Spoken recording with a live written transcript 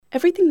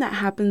Everything that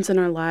happens in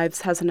our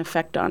lives has an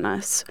effect on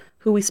us,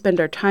 who we spend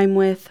our time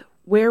with,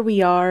 where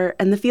we are,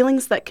 and the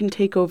feelings that can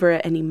take over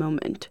at any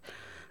moment.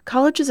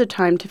 College is a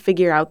time to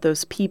figure out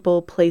those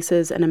people,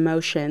 places, and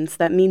emotions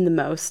that mean the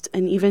most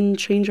and even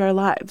change our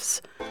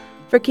lives.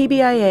 For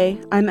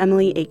KBIA, I'm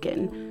Emily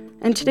Aiken,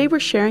 and today we're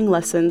sharing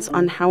lessons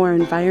on how our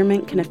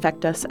environment can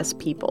affect us as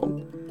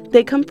people.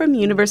 They come from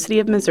University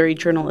of Missouri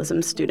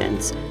journalism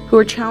students who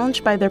are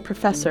challenged by their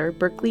professor,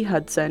 Berkley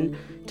Hudson,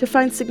 to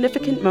find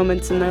significant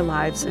moments in their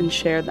lives and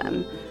share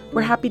them.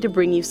 We're happy to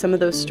bring you some of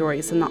those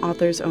stories in the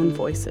author's own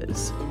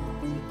voices.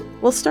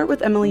 We'll start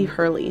with Emily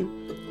Hurley.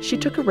 She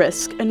took a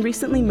risk and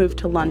recently moved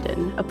to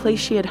London, a place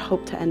she had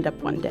hoped to end up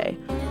one day.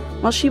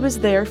 While she was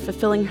there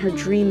fulfilling her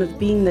dream of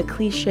being the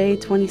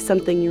cliché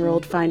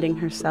 20-something-year-old finding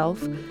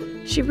herself,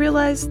 she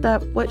realized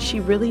that what she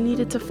really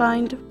needed to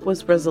find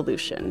was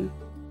resolution.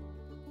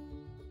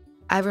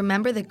 I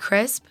remember the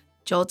crisp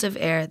jolt of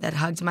air that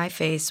hugged my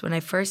face when I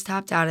first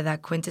hopped out of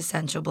that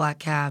quintessential black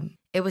cab.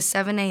 It was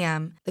 7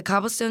 a.m., the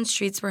cobblestone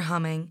streets were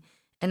humming,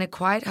 and a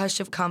quiet hush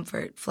of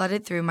comfort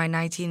flooded through my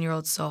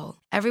 19-year-old soul.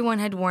 Everyone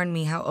had warned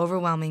me how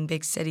overwhelming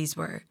big cities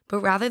were, but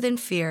rather than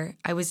fear,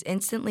 I was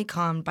instantly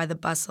calmed by the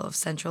bustle of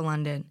central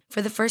London.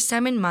 For the first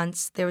time in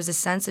months, there was a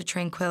sense of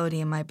tranquility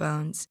in my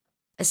bones,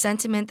 a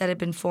sentiment that had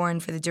been foreign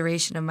for the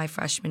duration of my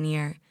freshman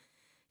year.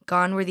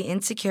 Gone were the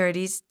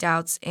insecurities,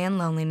 doubts, and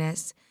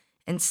loneliness.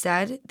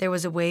 Instead, there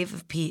was a wave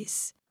of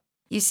peace.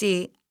 You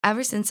see,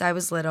 ever since I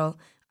was little,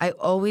 I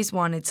always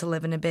wanted to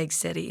live in a big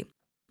city.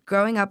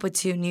 Growing up with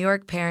two New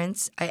York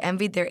parents, I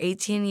envied their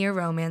 18-year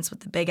romance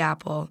with the Big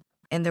Apple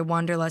and their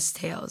wanderlust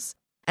tales.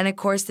 And of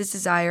course, this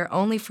desire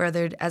only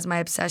furthered as my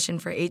obsession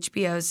for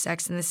HBO's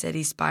Sex and the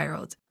City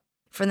spiraled.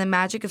 From the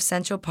magic of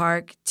Central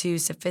Park to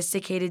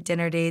sophisticated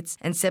dinner dates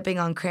and sipping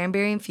on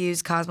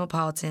cranberry-infused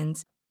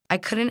cosmopolitans, I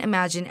couldn't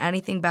imagine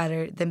anything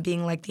better than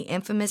being like the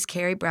infamous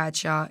Carrie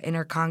Bradshaw in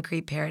her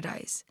concrete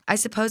paradise. I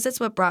suppose that's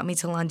what brought me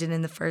to London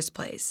in the first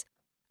place.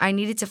 I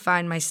needed to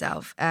find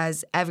myself,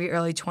 as every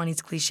early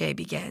 20s cliché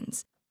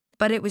begins.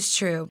 But it was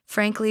true.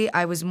 Frankly,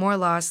 I was more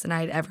lost than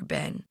I had ever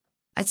been.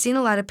 I'd seen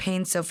a lot of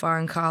pain so far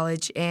in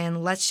college,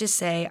 and let's just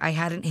say I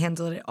hadn't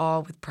handled it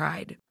all with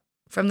pride.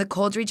 From the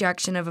cold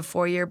rejection of a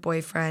 4-year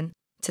boyfriend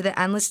to the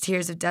endless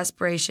tears of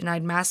desperation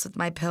I'd masked with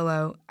my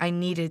pillow, I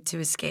needed to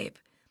escape.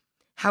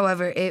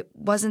 However, it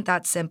wasn't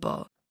that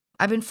simple.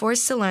 I've been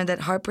forced to learn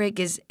that heartbreak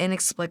is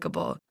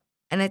inexplicable,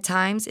 and at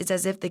times it's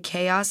as if the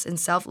chaos and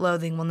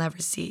self-loathing will never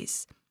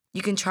cease.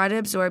 You can try to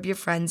absorb your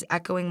friends'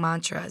 echoing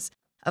mantras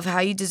of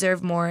how you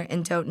deserve more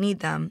and don't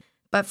need them,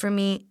 but for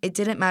me, it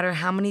didn't matter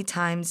how many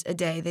times a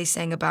day they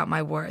sang about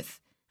my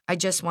worth. I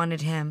just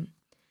wanted him.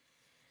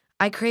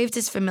 I craved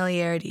his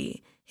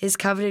familiarity, his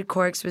coveted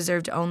quirks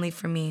reserved only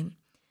for me,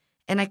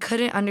 and I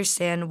couldn't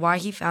understand why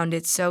he found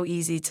it so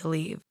easy to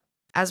leave.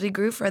 As we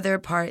grew further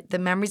apart, the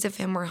memories of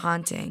him were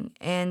haunting,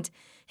 and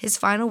his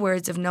final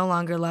words of no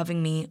longer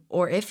loving me,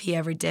 or if he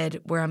ever did,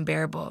 were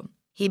unbearable.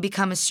 He'd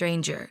become a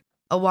stranger,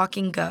 a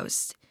walking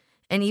ghost,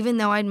 and even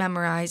though I'd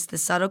memorized the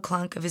subtle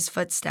clunk of his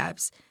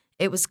footsteps,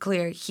 it was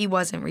clear he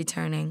wasn't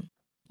returning.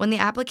 When the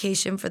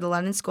application for the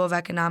London School of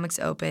Economics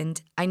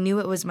opened, I knew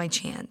it was my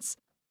chance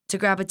to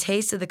grab a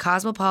taste of the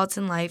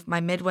cosmopolitan life my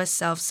Midwest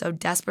self so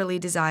desperately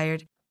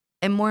desired,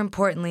 and more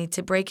importantly,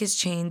 to break his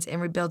chains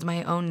and rebuild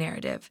my own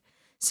narrative.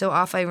 So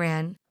off I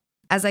ran.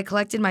 As I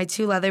collected my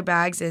 2 leather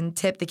bags and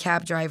tipped the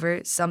cab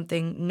driver,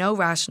 something no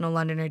rational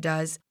Londoner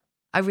does,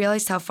 I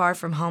realized how far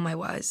from home I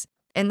was.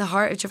 In the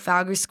heart of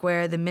Trafalgar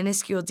Square, the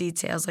minuscule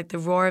details like the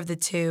roar of the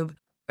tube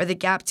or the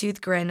gap-toothed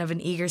grin of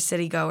an eager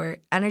citygoer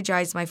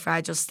energized my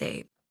fragile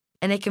state.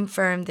 And it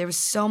confirmed there was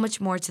so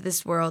much more to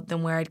this world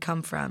than where I'd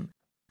come from.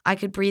 I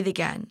could breathe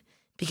again,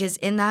 because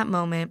in that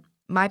moment,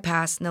 my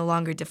past no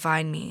longer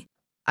defined me.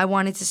 I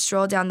wanted to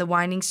stroll down the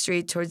winding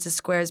street towards the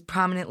square's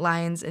prominent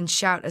lions and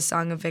shout a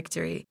song of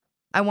victory.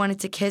 I wanted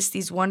to kiss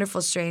these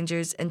wonderful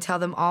strangers and tell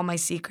them all my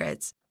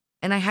secrets,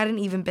 and I hadn't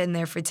even been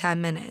there for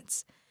 10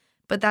 minutes.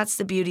 But that's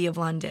the beauty of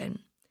London.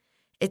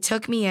 It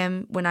took me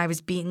in when I was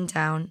beaten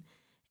down.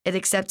 It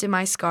accepted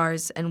my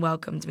scars and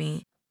welcomed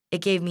me.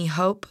 It gave me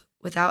hope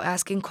without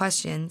asking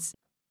questions,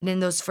 and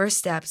in those first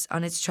steps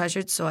on its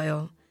treasured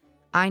soil,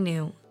 I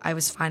knew I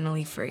was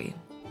finally free.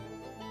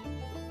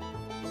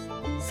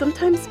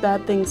 Sometimes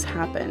bad things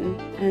happen,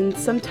 and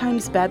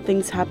sometimes bad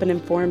things happen in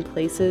foreign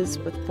places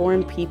with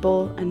foreign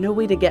people and no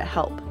way to get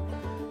help.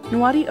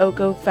 Nwadi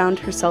Oko found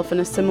herself in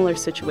a similar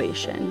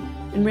situation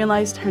and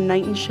realized her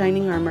knight in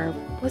shining armor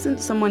wasn't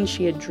someone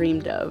she had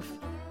dreamed of.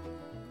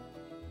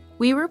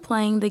 We were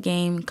playing the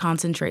game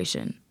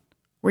Concentration,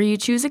 where you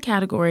choose a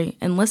category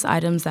and list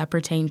items that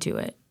pertain to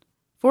it.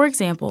 For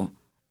example,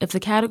 if the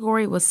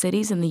category was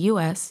cities in the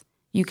U.S.,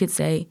 you could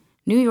say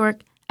New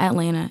York,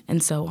 Atlanta,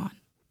 and so on.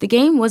 The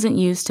game wasn't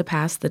used to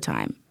pass the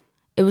time.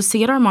 It was to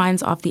get our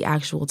minds off the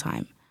actual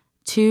time,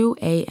 2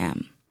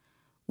 a.m.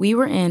 We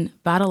were in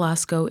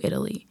Badalasco,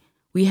 Italy.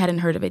 We hadn't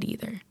heard of it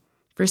either.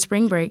 For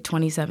spring break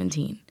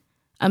 2017.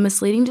 A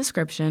misleading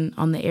description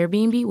on the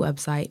Airbnb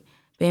website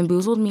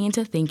bamboozled me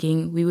into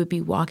thinking we would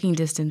be walking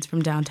distance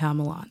from downtown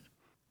Milan.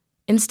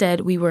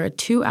 Instead, we were a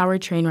 2-hour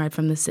train ride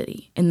from the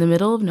city, in the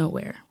middle of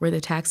nowhere, where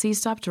the taxis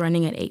stopped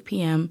running at 8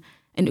 p.m.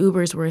 and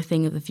Ubers were a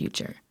thing of the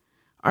future.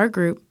 Our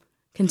group,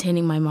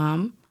 containing my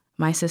mom,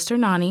 my sister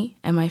Nani,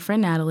 and my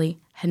friend Natalie,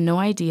 had no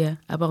idea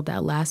about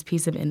that last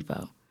piece of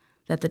info,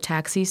 that the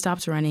taxi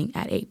stopped running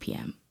at 8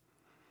 p.m.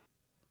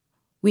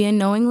 We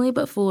unknowingly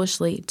but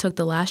foolishly took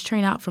the last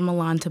train out from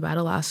Milan to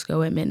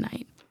Badalasco at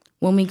midnight.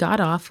 When we got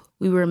off,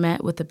 we were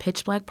met with a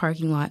pitch-black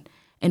parking lot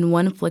and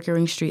one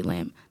flickering street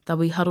lamp that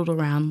we huddled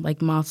around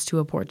like moths to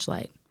a porch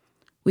light.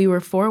 We were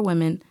 4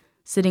 women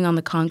sitting on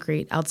the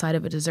concrete outside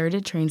of a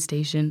deserted train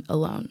station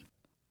alone.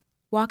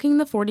 Walking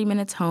the 40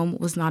 minutes home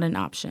was not an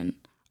option.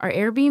 Our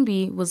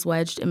Airbnb was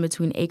wedged in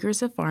between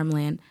acres of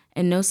farmland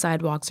and no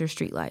sidewalks or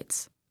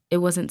streetlights. It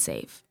wasn't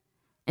safe.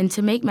 And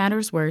to make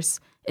matters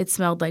worse, it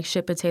smelled like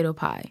shit potato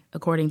pie,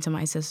 according to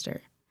my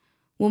sister.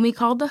 When we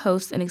called the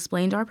host and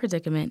explained our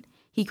predicament,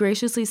 he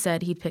graciously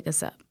said he'd pick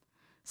us up.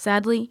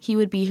 Sadly, he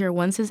would be here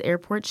once his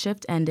airport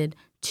shift ended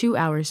 2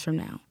 hours from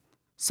now.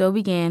 So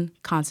began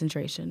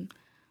concentration.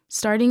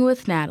 Starting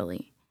with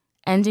Natalie,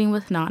 ending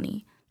with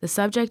Nani. The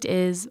subject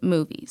is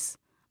movies.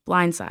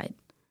 Blindside,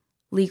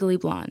 Legally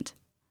Blonde,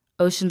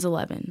 Ocean's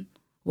 11.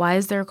 Why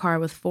is there a car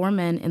with 4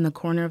 men in the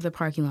corner of the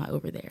parking lot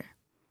over there?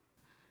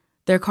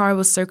 Their car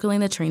was circling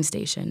the train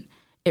station.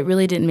 It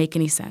really didn't make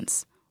any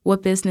sense.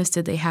 What business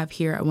did they have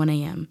here at 1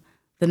 a.m.?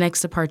 The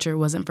next departure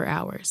wasn't for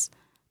hours.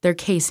 They're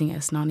casing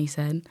us, Nani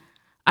said.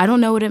 I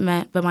don't know what it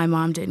meant, but my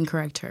mom didn't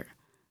correct her.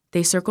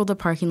 They circled the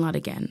parking lot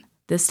again,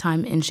 this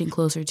time inching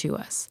closer to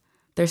us.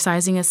 They're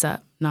sizing us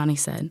up, Nani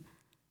said,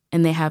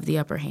 and they have the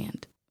upper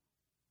hand.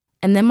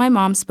 And then my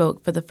mom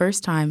spoke for the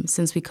first time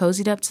since we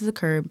cozied up to the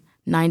curb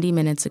 90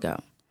 minutes ago.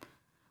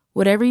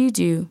 Whatever you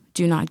do,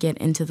 do not get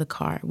into the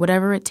car.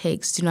 Whatever it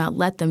takes, do not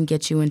let them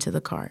get you into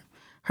the car.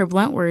 Her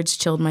blunt words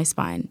chilled my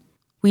spine.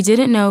 We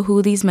didn't know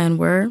who these men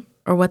were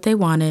or what they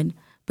wanted,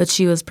 but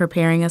she was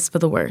preparing us for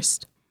the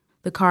worst.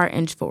 The car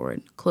inched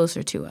forward,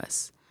 closer to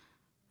us.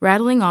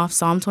 Rattling off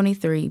Psalm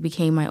 23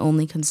 became my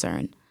only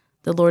concern.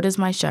 The Lord is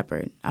my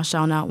shepherd, I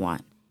shall not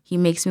want. He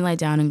makes me lie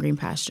down in green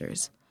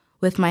pastures.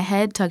 With my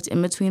head tucked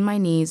in between my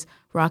knees,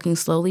 rocking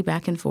slowly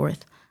back and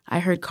forth, I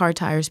heard car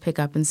tires pick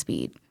up in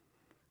speed.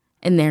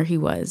 And there he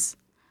was.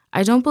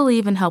 I don't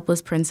believe in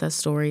helpless princess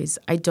stories.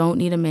 I don't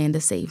need a man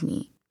to save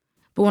me.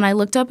 But when I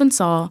looked up and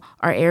saw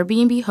our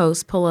Airbnb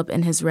host pull up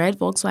in his red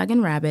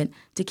Volkswagen Rabbit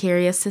to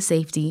carry us to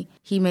safety,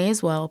 he may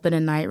as well been a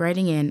knight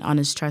riding in on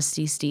his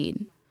trusty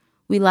steed.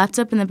 We lapped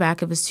up in the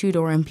back of his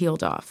 2-door and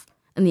peeled off,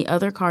 and the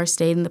other car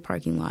stayed in the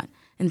parking lot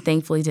and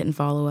thankfully didn't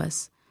follow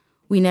us.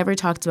 We never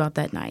talked about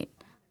that night.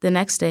 The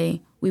next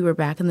day, we were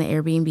back in the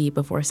Airbnb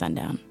before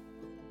sundown.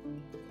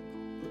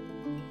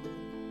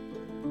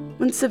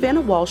 When Savannah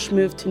Walsh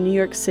moved to New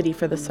York City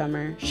for the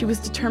summer, she was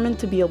determined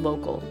to be a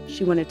local.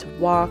 She wanted to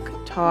walk,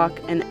 talk,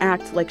 and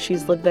act like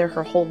she's lived there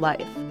her whole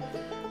life.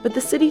 But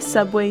the city's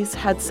subways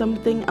had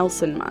something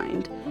else in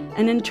mind,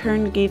 and in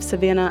turn gave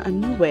Savannah a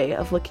new way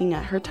of looking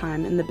at her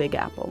time in the Big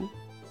Apple.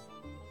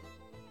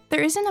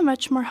 There isn't a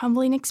much more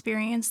humbling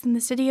experience than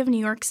the City of New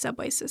York's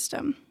subway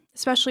system,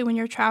 especially when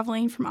you're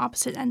traveling from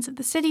opposite ends of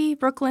the city,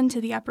 Brooklyn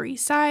to the Upper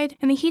East Side,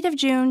 in the heat of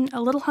June,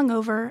 a little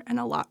hungover, and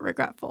a lot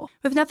regretful,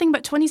 with nothing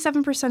but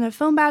 27% of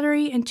phone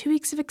battery and 2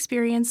 weeks of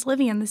experience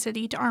living in the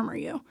city to armor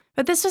you.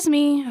 But this was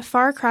me, a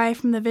far cry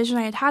from the vision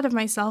I had had of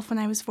myself when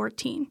I was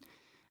 14.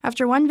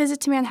 After one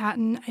visit to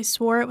Manhattan, I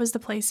swore it was the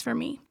place for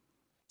me.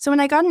 So when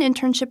I got an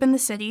internship in the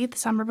city the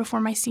summer before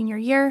my senior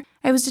year,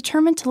 I was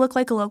determined to look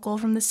like a local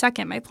from the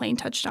second my plane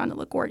touched down at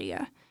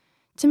LaGuardia.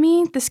 To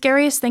me, the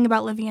scariest thing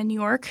about living in New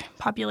York,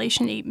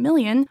 population 8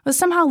 million, was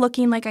somehow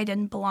looking like I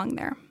didn't belong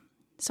there.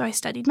 So I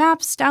studied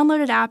maps,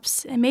 downloaded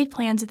apps, and made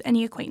plans with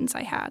any acquaintance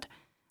I had.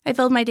 I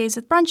filled my days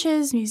with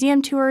brunches,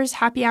 museum tours,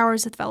 happy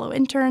hours with fellow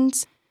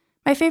interns.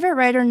 My favorite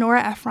writer,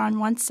 Nora Ephron,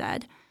 once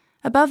said,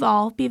 "Above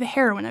all, be the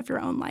heroine of your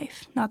own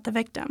life, not the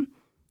victim."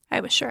 I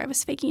was sure I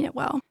was faking it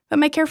well. But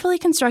my carefully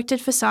constructed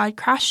facade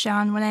crashed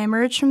down when I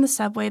emerged from the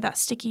subway that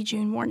sticky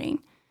June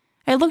morning.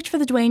 I looked for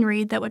the Duane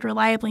Reade that would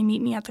reliably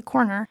meet me at the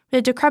corner, but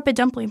a decrepit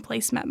dumpling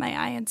place met my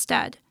eye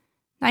instead.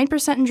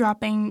 9% and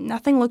dropping,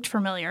 nothing looked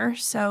familiar,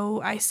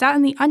 so I sat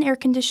in the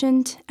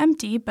unair-conditioned,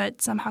 empty,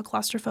 but somehow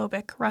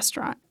claustrophobic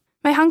restaurant.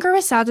 My hunger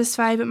was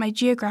satisfied, but my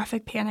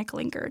geographic panic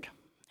lingered.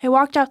 I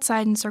walked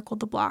outside and circled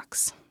the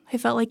blocks. I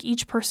felt like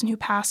each person who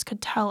passed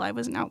could tell I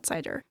was an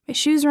outsider. My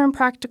shoes were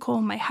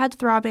impractical, my head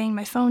throbbing,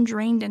 my phone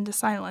drained into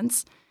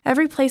silence.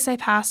 Every place I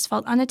passed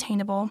felt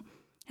unattainable,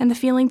 and the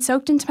feeling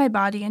soaked into my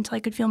body until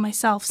I could feel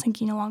myself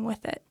sinking along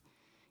with it.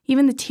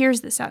 Even the tears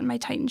that sat in my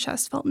tightened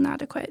chest felt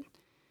inadequate.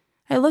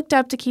 I looked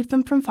up to keep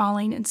them from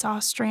falling and saw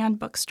a Strand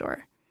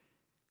bookstore.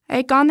 I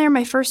had gone there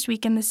my first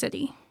week in the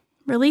city.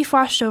 Relief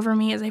washed over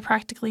me as I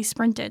practically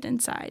sprinted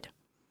inside.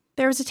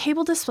 There was a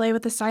table display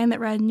with a sign that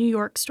read New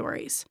York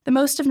Stories. The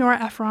most of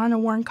Nora Ephron, a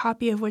worn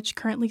copy of which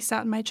currently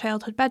sat in my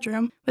childhood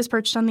bedroom, was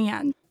perched on the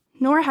end.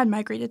 Nora had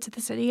migrated to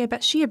the city. I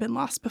bet she had been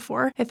lost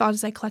before, I thought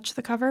as I clutched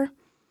the cover.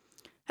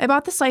 I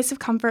bought the slice of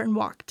comfort and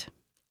walked.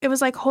 It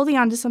was like holding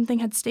on to something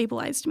had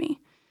stabilized me.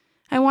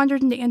 I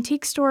wandered into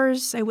antique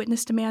stores. I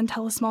witnessed a man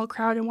tell a small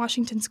crowd in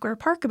Washington Square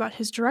Park about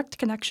his direct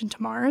connection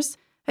to Mars.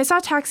 I saw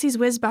taxis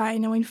whiz by,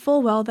 knowing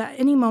full well that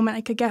any moment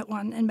I could get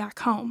one and back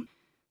home.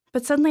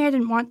 But suddenly I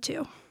didn't want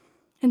to.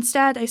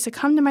 Instead, I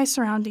succumbed to my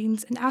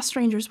surroundings and asked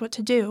strangers what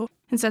to do,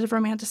 instead of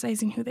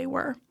romanticizing who they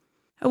were.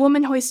 A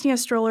woman hoisting a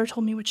stroller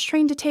told me which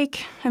train to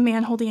take. A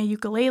man holding a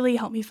ukulele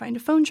helped me find a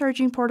phone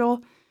charging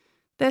portal.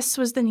 This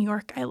was the New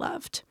York I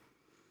loved.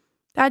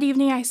 That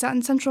evening, I sat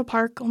in Central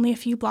Park, only a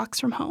few blocks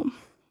from home.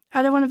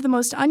 Out of one of the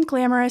most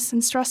unglamorous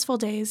and stressful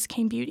days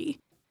came beauty.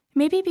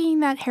 Maybe being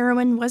that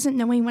heroine wasn't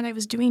knowing what I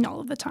was doing all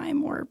of the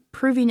time, or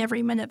proving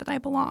every minute that I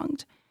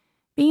belonged.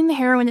 Being the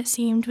heroine, it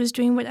seemed, was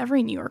doing what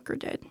every New Yorker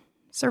did.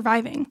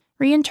 Surviving,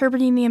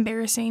 reinterpreting the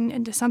embarrassing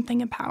into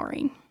something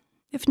empowering.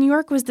 If New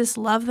York was this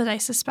love that I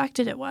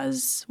suspected it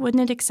was,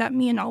 wouldn't it accept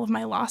me in all of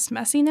my lost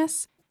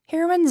messiness?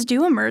 Heroines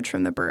do emerge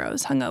from the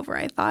burrows hungover,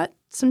 I thought.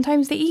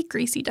 Sometimes they eat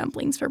greasy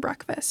dumplings for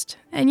breakfast.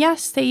 And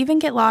yes, they even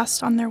get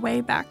lost on their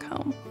way back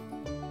home.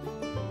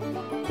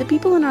 The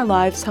people in our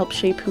lives help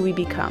shape who we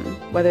become,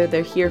 whether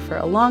they're here for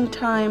a long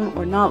time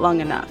or not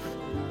long enough.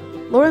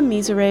 Laura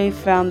Misere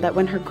found that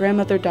when her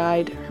grandmother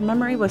died, her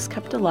memory was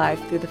kept alive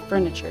through the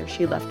furniture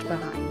she left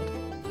behind.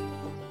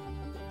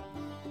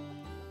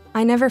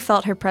 I never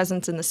felt her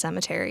presence in the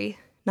cemetery.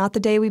 Not the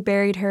day we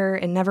buried her,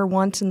 and never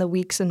once in the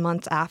weeks and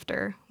months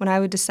after, when I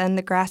would descend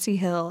the grassy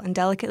hill and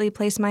delicately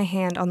place my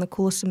hand on the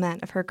cool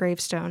cement of her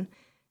gravestone.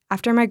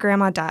 After my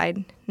grandma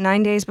died,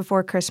 9 days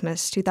before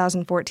Christmas,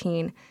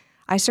 2014,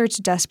 I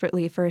searched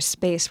desperately for a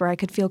space where I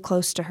could feel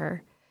close to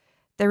her.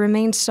 There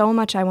remained so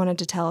much I wanted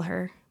to tell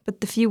her,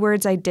 but the few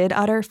words I did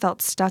utter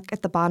felt stuck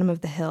at the bottom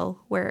of the hill,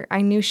 where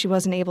I knew she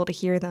wasn't able to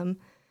hear them.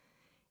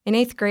 In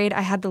 8th grade,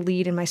 I had the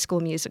lead in my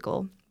school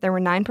musical. There were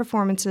 9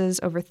 performances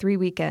over 3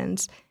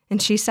 weekends,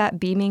 and she sat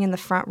beaming in the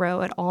front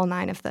row at all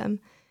 9 of them.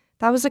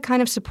 That was the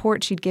kind of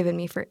support she'd given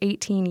me for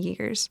 18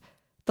 years.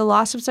 The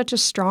loss of such a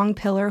strong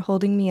pillar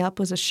holding me up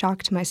was a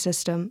shock to my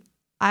system.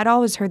 I'd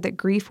always heard that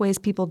grief weighs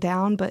people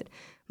down, but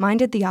mine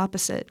did the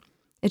opposite.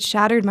 It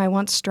shattered my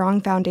once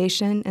strong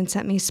foundation and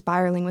sent me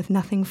spiraling with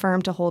nothing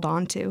firm to hold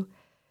on to.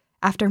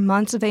 After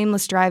months of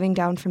aimless driving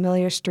down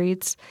familiar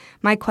streets,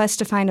 my quest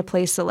to find a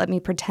place that let me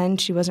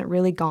pretend she wasn't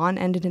really gone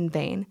ended in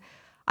vain.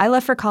 I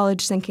left for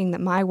college thinking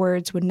that my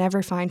words would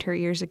never find her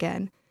ears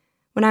again.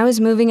 When I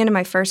was moving into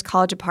my first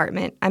college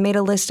apartment, I made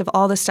a list of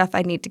all the stuff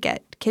I'd need to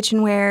get: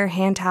 kitchenware,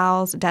 hand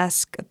towels, a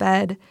desk, a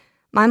bed.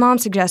 My mom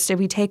suggested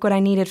we take what I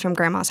needed from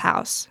Grandma's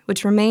house,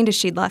 which remained as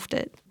she'd left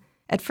it.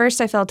 At first,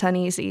 I felt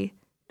uneasy.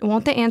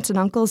 Won't the aunts and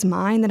uncles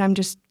mind that I'm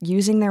just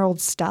using their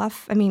old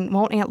stuff?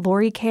 Won't Aunt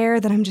Lori care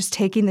that I'm just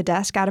taking the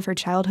desk out of her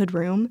childhood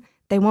room?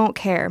 They won't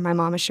care, my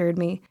mom assured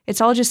me.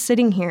 It's all just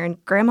sitting here,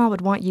 and Grandma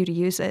would want you to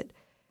use it.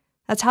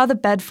 That's how the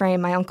bed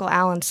frame my Uncle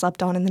Alan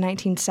slept on in the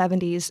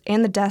 1970s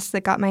and the desk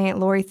that got my Aunt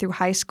Lori through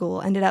high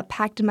school ended up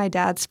packed in my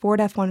dad's Ford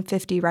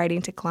F-150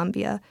 riding to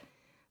Columbia.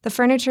 The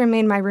furniture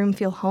made my room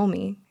feel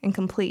homey and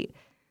complete,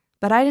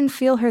 but I didn't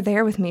feel her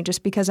there with me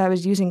just because I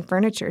was using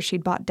furniture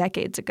she'd bought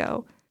decades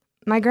ago.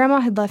 My grandma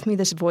had left me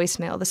this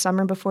voicemail the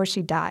summer before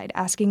she died,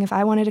 asking if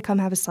I wanted to come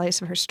have a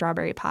slice of her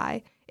strawberry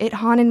pie. It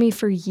haunted me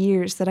for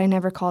years that I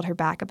never called her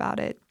back about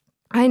it.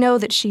 I know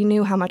that she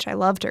knew how much I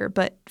loved her,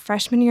 but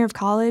freshman year of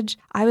college,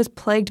 I was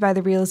plagued by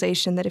the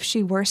realization that if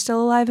she were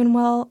still alive and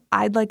well,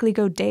 I'd likely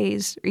go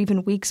days or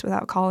even weeks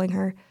without calling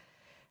her.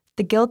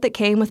 The guilt that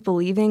came with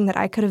believing that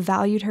I could have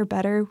valued her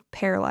better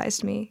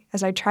paralyzed me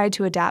as I tried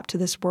to adapt to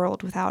this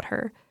world without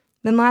her.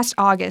 Then last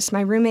August,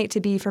 my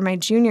roommate-to-be for my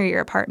junior year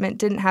apartment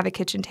didn't have a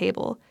kitchen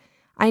table.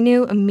 I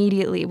knew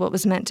immediately what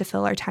was meant to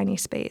fill our tiny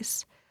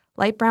space: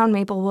 light brown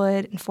maple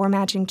wood and 4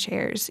 matching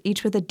chairs,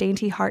 each with a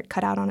dainty heart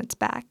cut out on its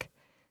back.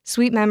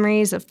 Sweet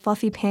memories of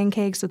fluffy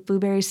pancakes with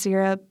blueberry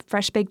syrup,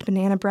 fresh-baked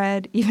banana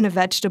bread, even a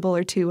vegetable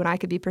or two when I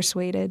could be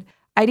persuaded.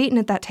 I'd eaten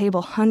at that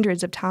table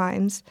hundreds of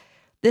times.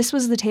 This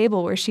was the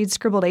table where she'd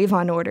scribbled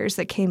Avon orders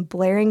that came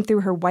blaring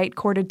through her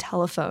white-corded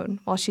telephone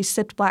while she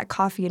sipped black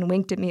coffee and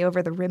winked at me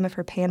over the rim of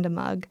her Panda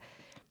mug.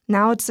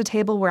 Now it's the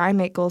table where I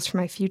make goals for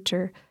my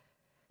future.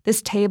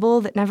 This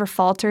table that never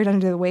faltered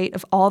under the weight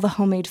of all the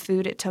homemade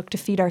food it took to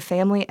feed our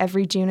family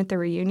every June at the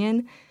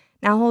reunion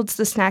now holds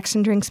the snacks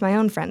and drinks my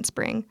own friends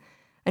bring.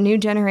 A new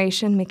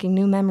generation making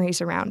new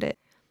memories around it.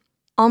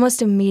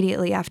 Almost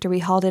immediately after we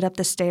hauled it up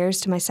the stairs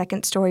to my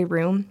second-story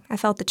room, I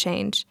felt the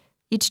change.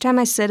 Each time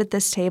I sit at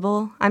this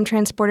table, I'm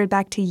transported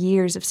back to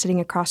years of sitting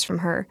across from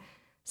her.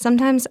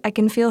 Sometimes I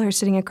can feel her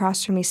sitting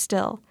across from me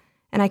still,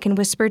 and I can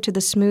whisper to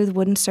the smooth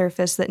wooden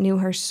surface that knew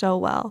her so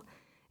well.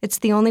 It's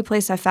the only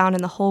place I've found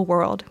in the whole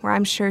world where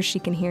I'm sure she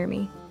can hear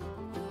me.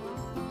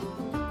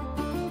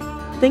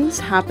 Things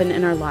happen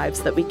in our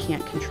lives that we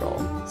can't control.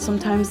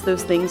 Sometimes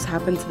those things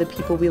happen to the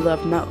people we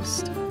love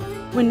most.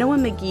 When Noah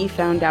McGee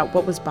found out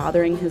what was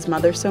bothering his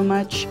mother so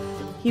much,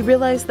 he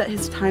realized that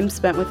his time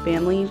spent with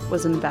family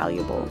was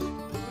invaluable.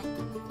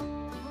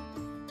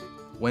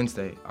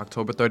 Wednesday,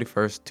 October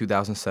 31st,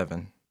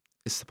 2007.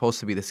 It's supposed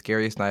to be the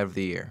scariest night of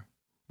the year,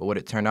 but what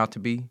it turned out to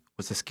be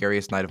was the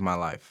scariest night of my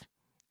life.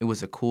 It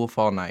was a cool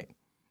fall night.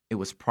 It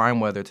was prime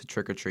weather to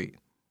trick or treat.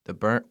 The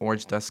burnt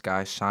orange dust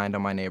sky shined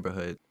on my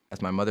neighborhood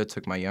as my mother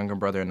took my younger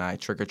brother and I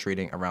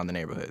trick-or-treating around the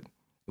neighborhood.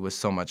 It was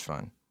so much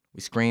fun.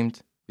 We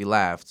screamed, we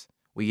laughed,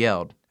 we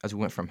yelled as we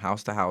went from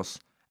house to house,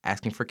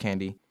 asking for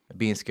candy and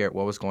being scared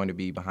what was going to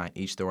be behind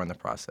each door in the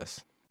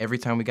process. Every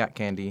time we got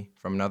candy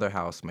from another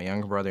house, my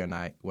younger brother and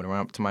I would run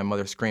up to my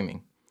mother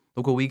screaming,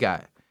 "Look what we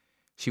got."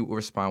 She would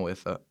respond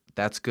with,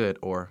 "That's good,"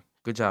 or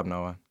 "Good job,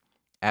 Noah,"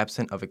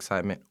 absent of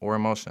excitement or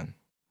emotion.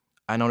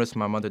 I noticed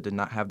my mother did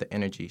not have the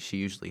energy she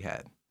usually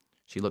had.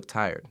 She looked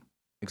tired,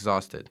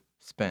 exhausted,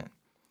 spent.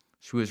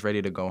 She was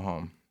ready to go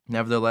home.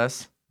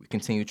 Nevertheless, we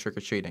continued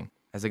trick-or-treating.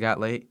 As it got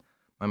late,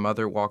 my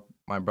mother walked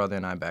my brother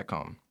and I back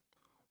home.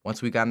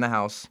 Once we got in the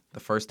house, the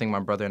first thing my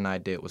brother and I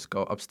did was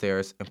go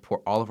upstairs and pour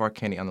all of our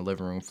candy on the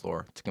living room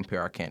floor to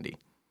compare our candy.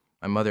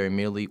 My mother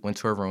immediately went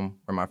to her room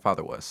where my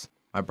father was.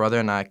 My brother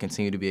and I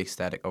continued to be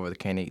ecstatic over the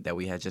candy that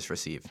we had just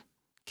received.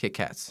 Kit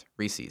Kats,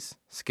 Reese's,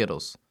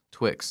 Skittles,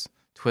 Twix,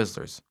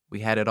 Twizzlers.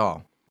 We had it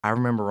all. I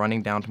remember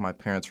running down to my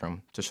parents'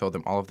 room to show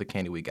them all of the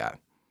candy we got.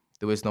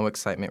 There was no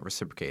excitement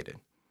reciprocated.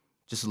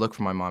 Just a look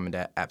from my mom and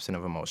dad, absent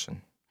of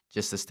emotion.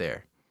 Just a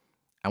stare.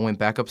 I went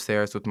back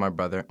upstairs with my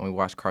brother and we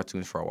watched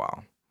cartoons for a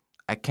while.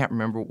 I can't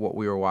remember what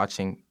we were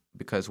watching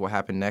because what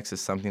happened next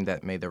is something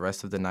that made the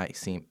rest of the night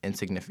seem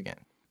insignificant.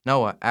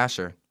 "Noah,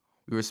 Asher,"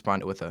 we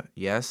responded with a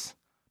yes,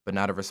 but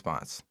not a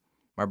response.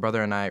 My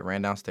brother and I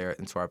ran downstairs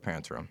into our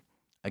parents' room.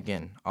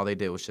 Again, all they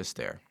did was just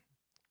stare.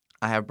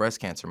 "I have breast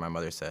cancer," my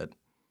mother said,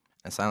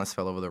 and silence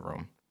fell over the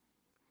room.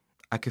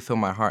 I could feel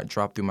my heart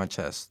drop through my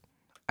chest.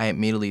 I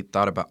immediately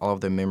thought about all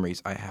of the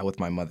memories I had with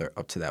my mother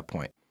up to that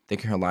point,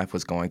 thinking her life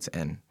was going to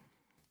end.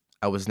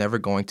 I was never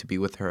going to be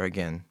with her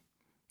again.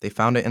 "They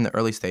found it in the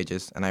early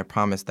stages, and I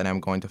promised that I'm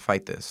going to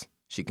fight this,"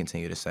 she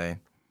continued to say.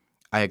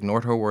 I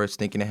ignored her words,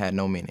 thinking it had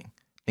no meaning,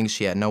 thinking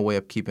she had no way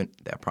of keeping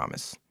that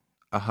promise.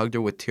 I hugged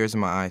her with tears in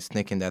my eyes,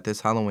 thinking that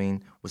this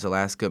Halloween was the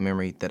last good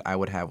memory that I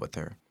would have with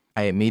her.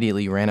 I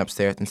immediately ran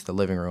upstairs into the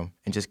living room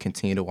and just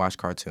continued to watch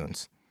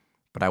cartoons.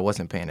 But I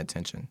wasn't paying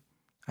attention.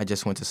 I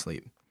just went to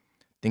sleep,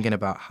 thinking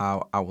about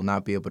how I will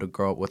not be able to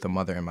grow up with a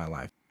mother in my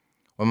life.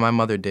 What my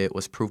mother did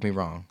was prove me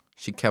wrong.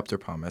 She kept her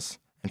promise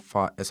and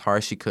fought as hard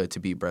as she could to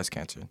beat breast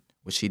cancer,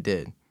 which she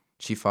did.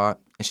 She fought,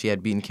 and she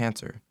had beaten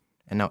cancer.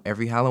 And now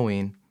every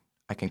Halloween,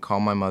 I can call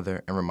my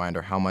mother and remind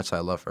her how much I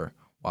love her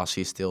while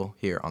she's still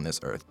here on this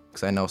earth,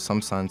 because I know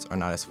some sons are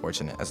not as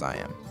fortunate as I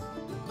am.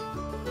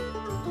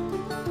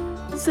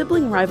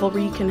 Sibling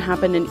rivalry can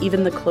happen in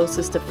even the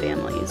closest of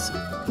families.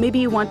 Maybe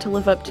you want to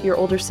live up to your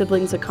older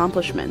sibling's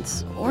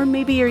accomplishments, or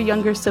maybe your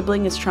younger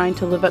sibling is trying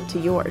to live up to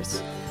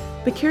yours.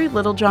 But Kerry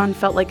Littlejohn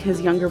felt like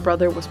his younger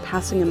brother was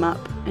passing him up,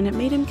 and it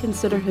made him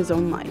consider his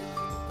own life.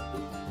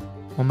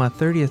 On my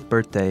 30th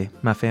birthday,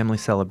 my family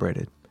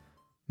celebrated.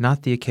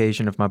 Not the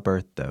occasion of my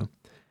birth, though.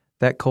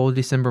 That cold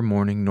December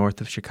morning north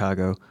of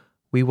Chicago,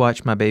 we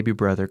watched my baby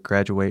brother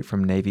graduate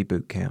from Navy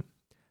boot camp.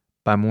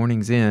 By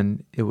morning's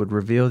end, it would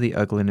reveal the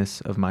ugliness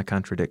of my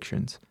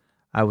contradictions.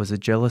 I was a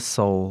jealous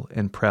soul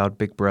and proud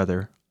big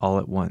brother all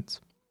at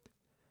once.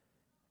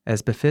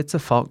 As befits a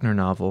Faulkner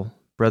novel,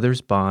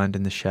 brothers bond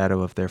in the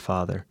shadow of their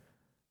father.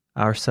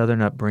 Our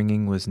Southern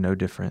upbringing was no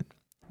different.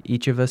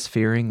 Each of us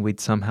fearing we'd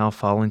somehow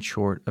fallen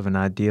short of an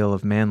ideal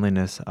of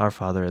manliness our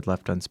father had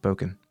left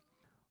unspoken.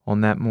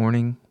 On that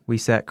morning, we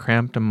sat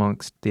cramped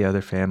amongst the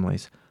other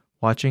families,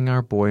 watching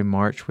our boy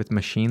march with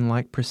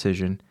machine-like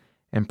precision,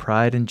 and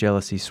pride and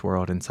jealousy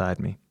swirled inside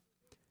me.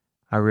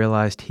 I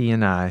realized he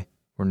and I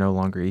were no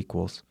longer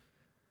equals.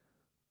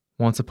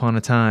 Once upon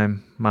a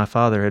time, my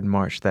father had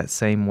marched that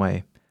same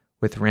way,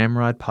 with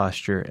ramrod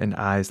posture and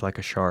eyes like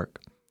a shark.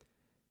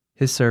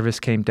 His service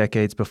came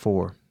decades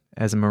before,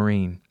 as a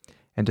Marine,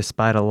 and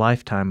despite a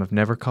lifetime of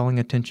never calling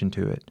attention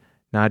to it,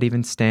 not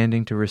even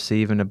standing to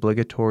receive an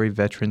obligatory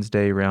Veterans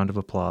Day round of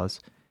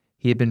applause,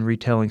 he had been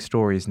retelling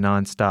stories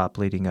non-stop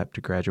leading up to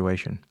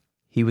graduation.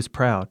 He was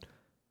proud,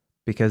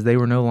 because they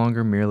were no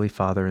longer merely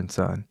father and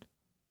son.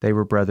 They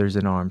were brothers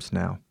in arms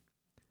now.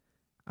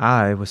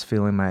 I was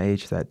feeling my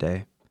age that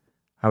day.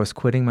 I was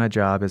quitting my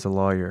job as a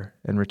lawyer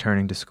and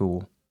returning to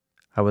school.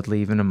 I would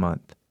leave in a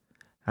month.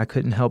 I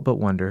couldn't help but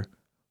wonder,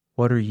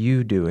 what are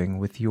you doing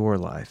with your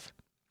life?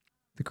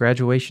 The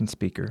graduation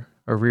speaker,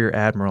 a rear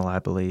admiral I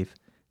believe,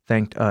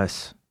 thanked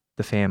us,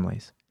 the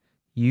families.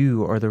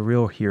 You are the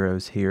real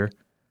heroes here.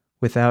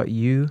 Without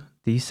you,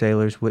 these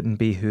sailors wouldn't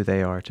be who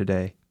they are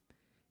today.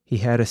 He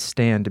had us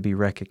stand to be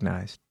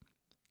recognized.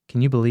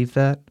 Can you believe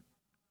that?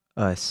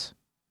 Us.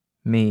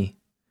 Me.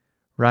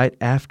 Right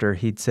after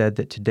he'd said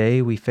that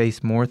today we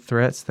face more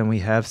threats than we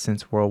have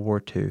since World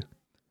War II.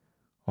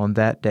 On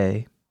that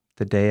day,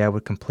 the day I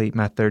would complete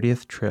my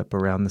 30th trip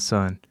around the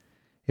sun,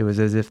 it was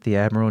as if the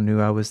Admiral knew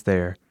I was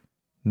there,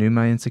 knew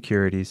my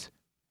insecurities,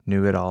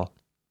 knew it all.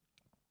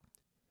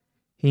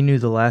 He knew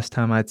the last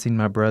time I'd seen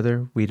my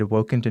brother, we'd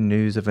awoken to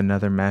news of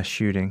another mass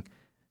shooting,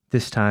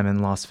 this time in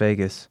Las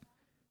Vegas.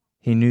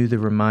 He knew the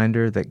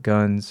reminder that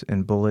guns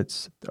and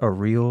bullets are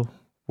real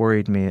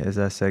worried me as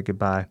I said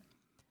goodbye.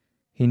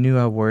 He knew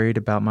I worried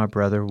about my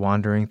brother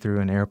wandering through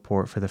an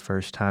airport for the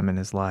first time in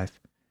his life.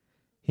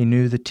 He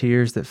knew the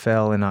tears that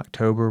fell in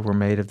October were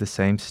made of the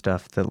same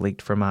stuff that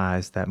leaked from my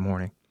eyes that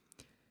morning.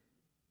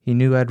 He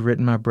knew I'd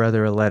written my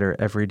brother a letter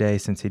every day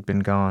since he'd been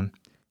gone,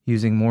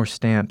 using more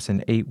stamps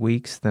in 8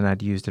 weeks than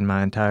I'd used in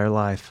my entire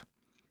life.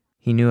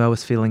 He knew I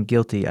was feeling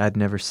guilty I'd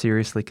never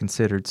seriously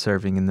considered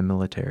serving in the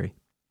military.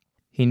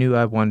 He knew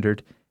I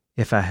wondered,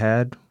 if I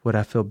had, would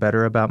I feel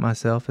better about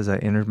myself as I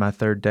entered my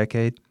 3rd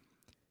decade?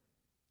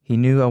 He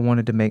knew I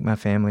wanted to make my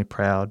family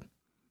proud.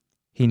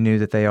 He knew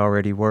that they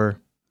already were.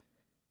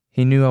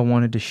 He knew I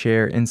wanted to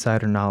share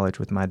insider knowledge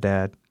with my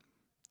dad.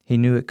 He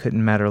knew it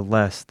couldn't matter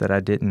less that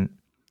I didn't.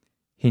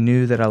 He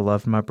knew that I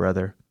loved my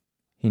brother.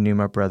 He knew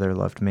my brother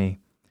loved me.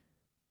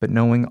 But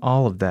knowing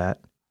all of that,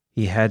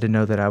 he had to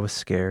know that I was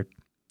scared.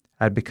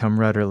 I'd become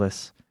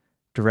rudderless,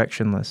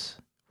 directionless,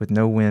 with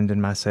no wind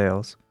in my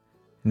sails.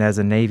 And as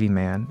a Navy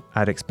man,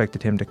 I'd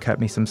expected him to cut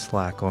me some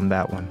slack on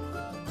that one.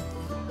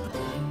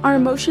 Our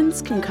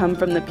emotions can come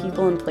from the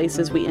people and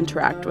places we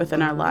interact with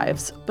in our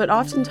lives, but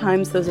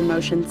oftentimes those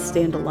emotions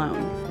stand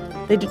alone.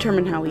 They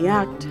determine how we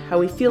act, how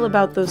we feel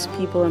about those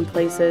people and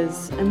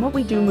places, and what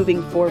we do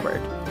moving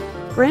forward.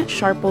 Grant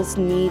Sharple's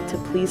need to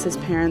please his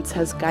parents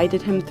has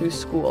guided him through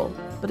school,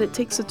 but it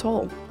takes a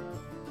toll.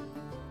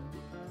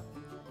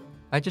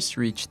 I just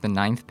reached the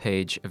 9th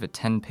page of a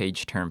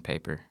 10-page term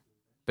paper,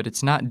 but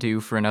it's not due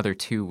for another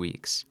 2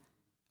 weeks.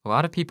 A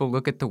lot of people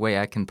look at the way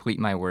I complete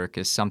my work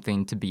as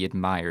something to be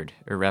admired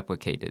or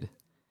replicated.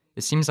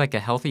 It seems like a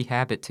healthy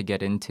habit to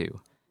get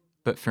into,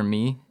 but for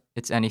me,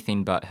 it's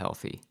anything but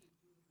healthy.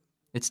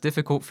 It's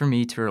difficult for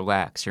me to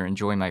relax or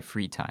enjoy my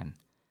free time.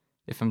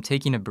 If I'm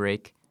taking a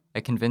break, I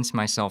convince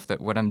myself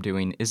that what I'm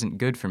doing isn't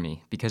good for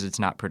me because it's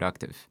not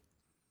productive.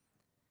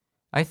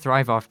 I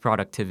thrive off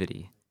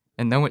productivity,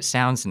 and though it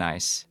sounds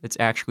nice, it's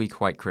actually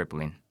quite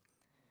crippling.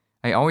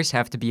 I always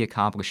have to be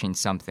accomplishing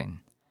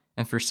something.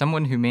 And for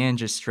someone who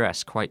manages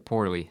stress quite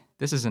poorly,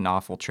 this is an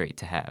awful trait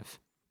to have.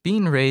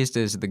 Being raised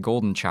as the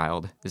golden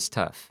child is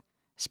tough,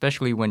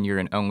 especially when you're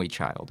an only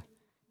child.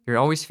 You're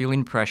always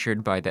feeling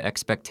pressured by the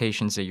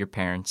expectations of your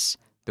parents,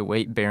 the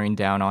weight bearing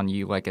down on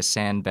you like a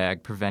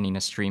sandbag preventing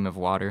a stream of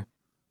water.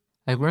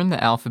 I learned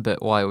the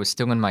alphabet while I was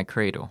still in my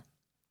cradle,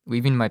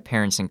 leaving my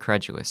parents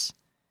incredulous.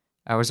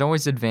 I was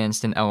always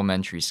advanced in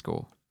elementary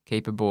school,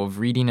 capable of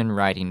reading and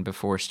writing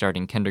before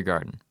starting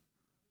kindergarten.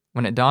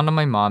 When it dawned on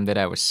my mom that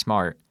I was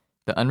smart,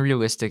 the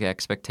unrealistic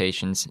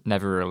expectations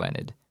never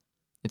relented.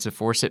 It's a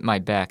force at my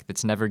back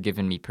that's never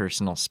given me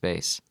personal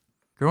space.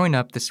 Growing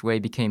up this way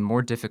became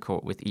more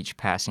difficult with each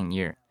passing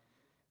year.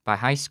 By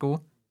high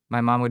school,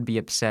 my mom would be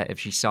upset if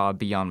she saw a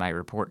B on my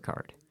report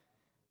card.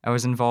 I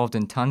was involved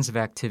in tons of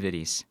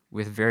activities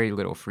with very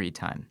little free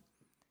time.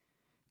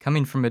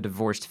 Coming from a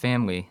divorced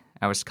family,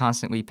 I was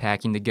constantly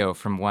packing to go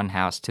from one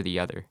house to the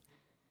other.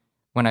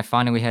 When I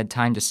finally had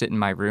time to sit in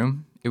my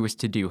room, it was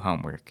to do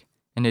homework.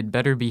 And it'd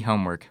better be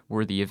homework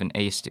worthy of an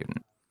A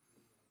student.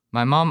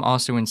 My mom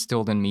also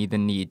instilled in me the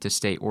need to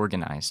stay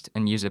organized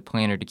and use a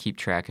planner to keep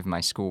track of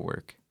my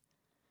schoolwork.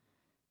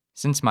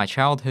 Since my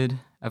childhood,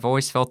 I've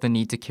always felt the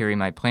need to carry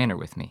my planner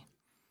with me.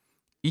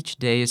 Each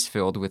day is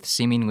filled with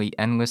seemingly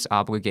endless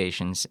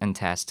obligations and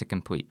tasks to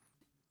complete.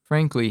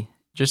 Frankly,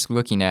 just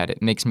looking at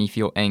it makes me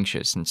feel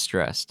anxious and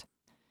stressed.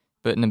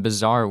 But in a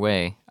bizarre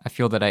way, I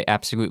feel that I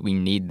absolutely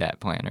need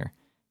that planner,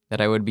 that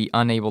I would be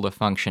unable to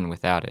function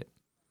without it.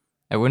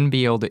 I wouldn't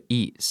be able to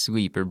eat,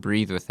 sleep, or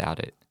breathe without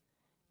it.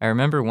 I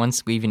remember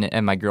once leaving it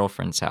at my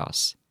girlfriend's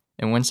house,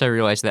 and once I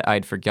realized that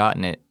I'd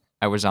forgotten it,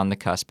 I was on the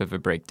cusp of a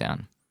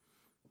breakdown.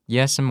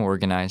 Yes, I'm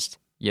organized.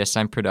 Yes,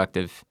 I'm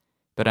productive.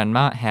 But I'm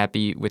not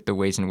happy with the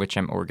ways in which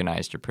I'm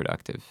organized or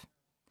productive.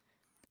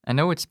 I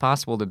know it's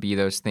possible to be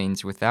those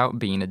things without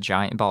being a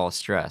giant ball of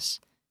stress,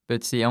 but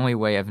it's the only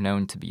way I've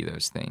known to be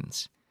those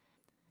things.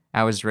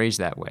 I was raised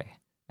that way.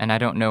 And I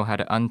don't know how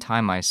to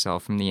untie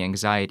myself from the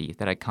anxiety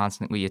that I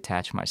constantly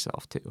attach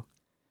myself to.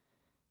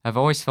 I've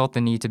always felt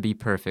the need to be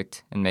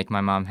perfect and make my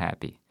mom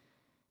happy,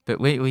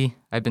 but lately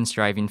I've been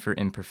striving for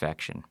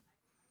imperfection.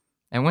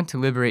 I want to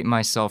liberate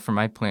myself from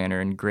my planner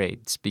and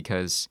grades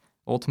because,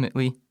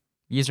 ultimately,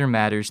 these are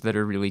matters that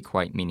are really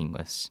quite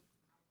meaningless.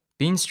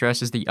 Being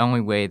stressed is the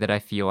only way that I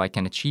feel I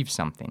can achieve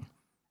something,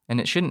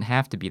 and it shouldn't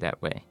have to be that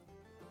way.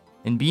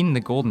 And being the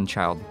golden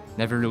child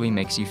never really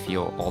makes you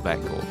feel all that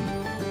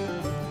golden.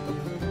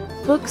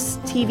 Books,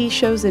 TV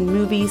shows, and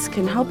movies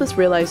can help us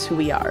realize who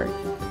we are.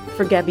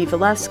 For Gabby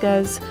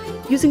Velasquez,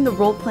 using the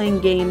role-playing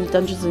game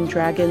Dungeons &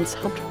 Dragons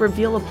helped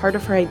reveal a part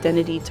of her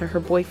identity to her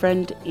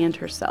boyfriend and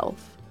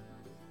herself.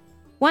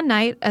 One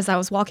night, as I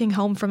was walking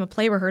home from a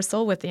play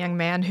rehearsal with the young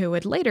man who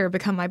would later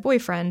become my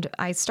boyfriend,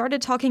 I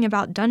started talking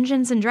about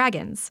Dungeons &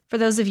 Dragons. For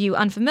those of you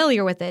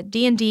unfamiliar with it,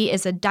 D&D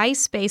is a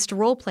dice-based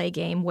role-play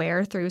game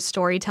where, through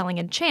storytelling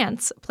and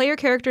chance, player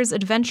characters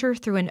adventure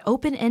through an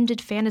open-ended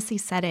fantasy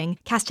setting,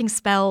 casting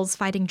spells,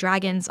 fighting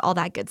dragons, all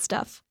that good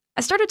stuff.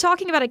 I started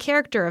talking about a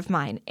character of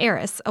mine,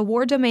 Eris, a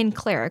war domain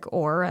cleric,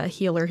 or a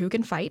healer who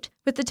can fight,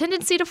 with the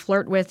tendency to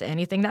flirt with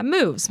anything that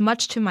moves,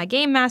 much to my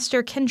game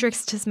master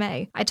Kendrick's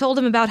dismay. I told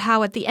him about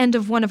how at the end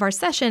of one of our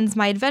sessions,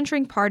 my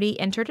adventuring party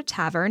entered a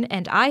tavern,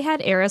 and I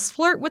had Eris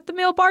flirt with the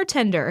male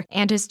bartender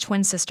and his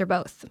twin sister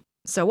both.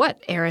 So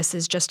what, Eris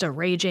is just a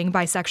raging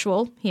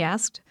bisexual? He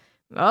asked.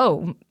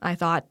 Oh, I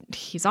thought,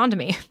 he's onto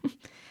me.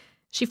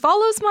 She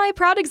follows my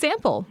proud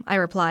example, I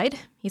replied.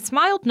 He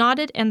smiled,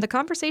 nodded, and the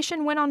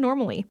conversation went on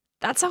normally.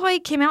 That's how I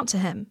came out to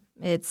him.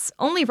 It's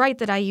only right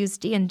that I use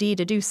D&D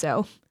to do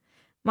so.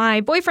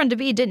 My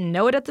boyfriend-to-be didn't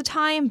know it at the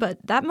time, but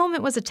that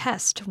moment was a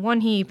test,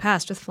 one he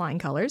passed with flying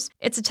colors.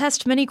 It's a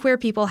test many queer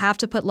people have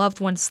to put loved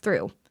ones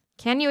through.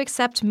 Can you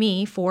accept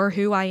me for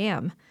who I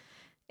am?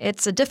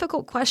 It's a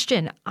difficult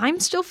question. I'm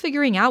still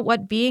figuring out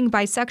what being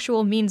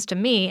bisexual means to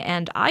me,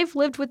 and I've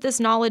lived with this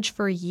knowledge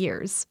for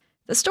years.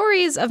 The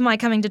stories of my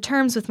coming to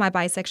terms with my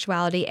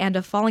bisexuality and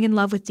of falling in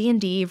love with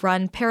D&D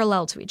run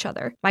parallel to each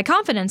other. My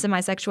confidence in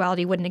my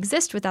sexuality wouldn't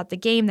exist without the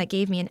game that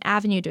gave me an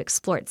avenue to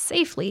explore it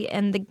safely,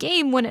 and the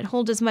game wouldn't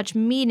hold as much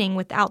meaning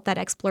without that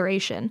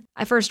exploration.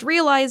 I first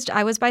realized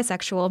I was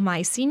bisexual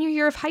my senior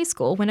year of high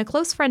school when a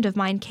close friend of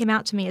mine came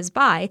out to me as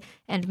bi,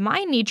 and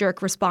my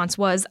knee-jerk response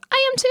was,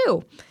 I am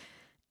too!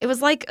 It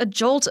was like a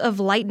jolt of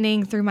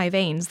lightning through my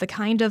veins, the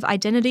kind of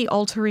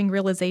identity-altering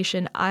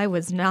realization I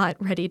was not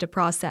ready to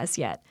process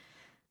yet.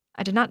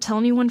 I did not tell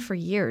anyone for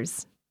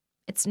years.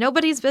 It's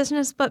nobody's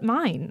business but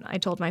mine, I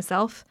told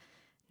myself.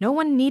 No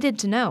one needed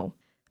to know.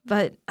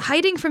 But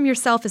hiding from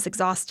yourself is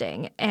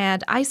exhausting,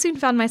 and I soon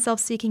found myself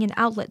seeking an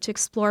outlet to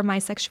explore my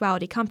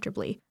sexuality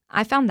comfortably.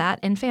 I found that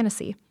in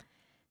fantasy.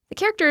 The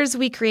characters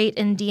we create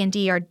in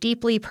D&D are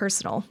deeply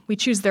personal. We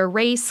choose their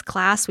race,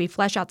 class, we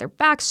flesh out their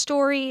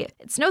backstory.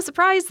 It's no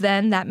surprise,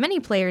 then, that many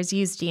players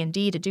use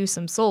D&D to do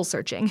some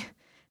soul-searching.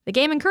 The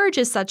game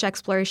encourages such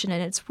exploration in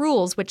its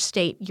rules, which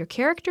state your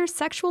character's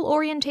sexual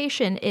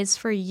orientation is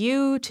for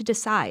you to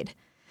decide.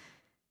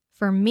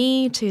 For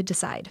me to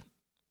decide.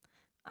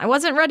 I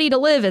wasn't ready to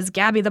live as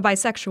Gabby the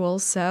bisexual,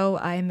 so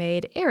I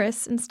made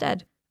Eris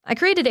instead. I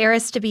created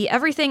Eris to be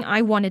everything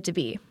I wanted to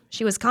be.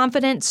 She was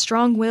confident,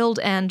 strong-willed,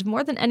 and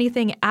more than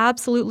anything,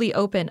 absolutely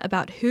open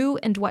about who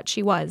and what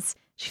she was.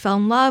 She fell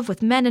in love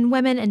with men and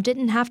women and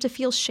didn't have to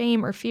feel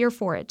shame or fear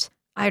for it.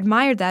 I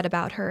admired that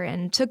about her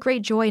and took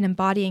great joy in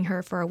embodying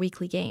her for our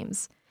weekly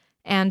games.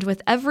 And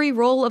with every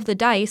roll of the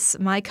dice,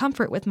 my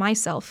comfort with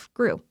myself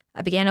grew.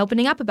 I began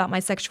opening up about my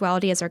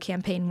sexuality as our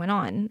campaign went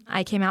on.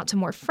 I came out to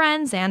more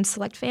friends and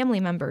select family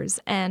members,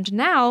 and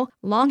now,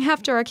 long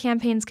after our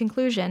campaign's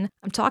conclusion,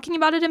 I'm talking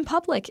about it in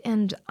public,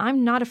 and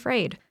I'm not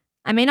afraid.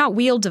 I may not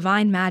wield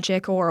divine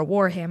magic or a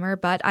warhammer,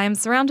 but I am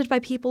surrounded by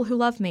people who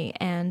love me,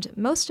 and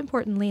most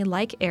importantly,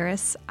 like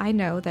Eris, I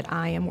know that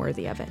I am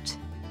worthy of it.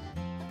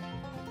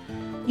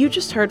 You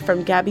just heard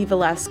from Gabby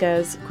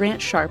Velasquez,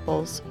 Grant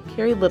Sharples,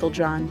 Carrie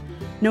Littlejohn,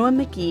 Noah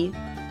McGee,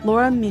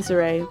 Laura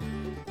Misere,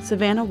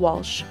 Savannah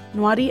Walsh,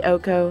 Nwadi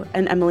Oko,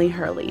 and Emily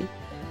Hurley.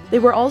 They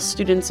were all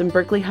students in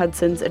Berkley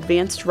Hudson's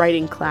advanced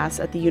writing class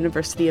at the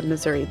University of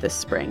Missouri this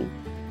spring.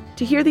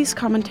 To hear these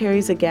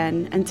commentaries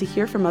again and to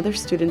hear from other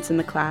students in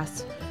the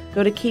class,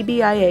 go to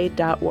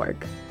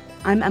kbia.org.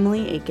 I'm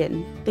Emily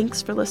Aiken.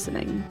 Thanks for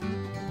listening.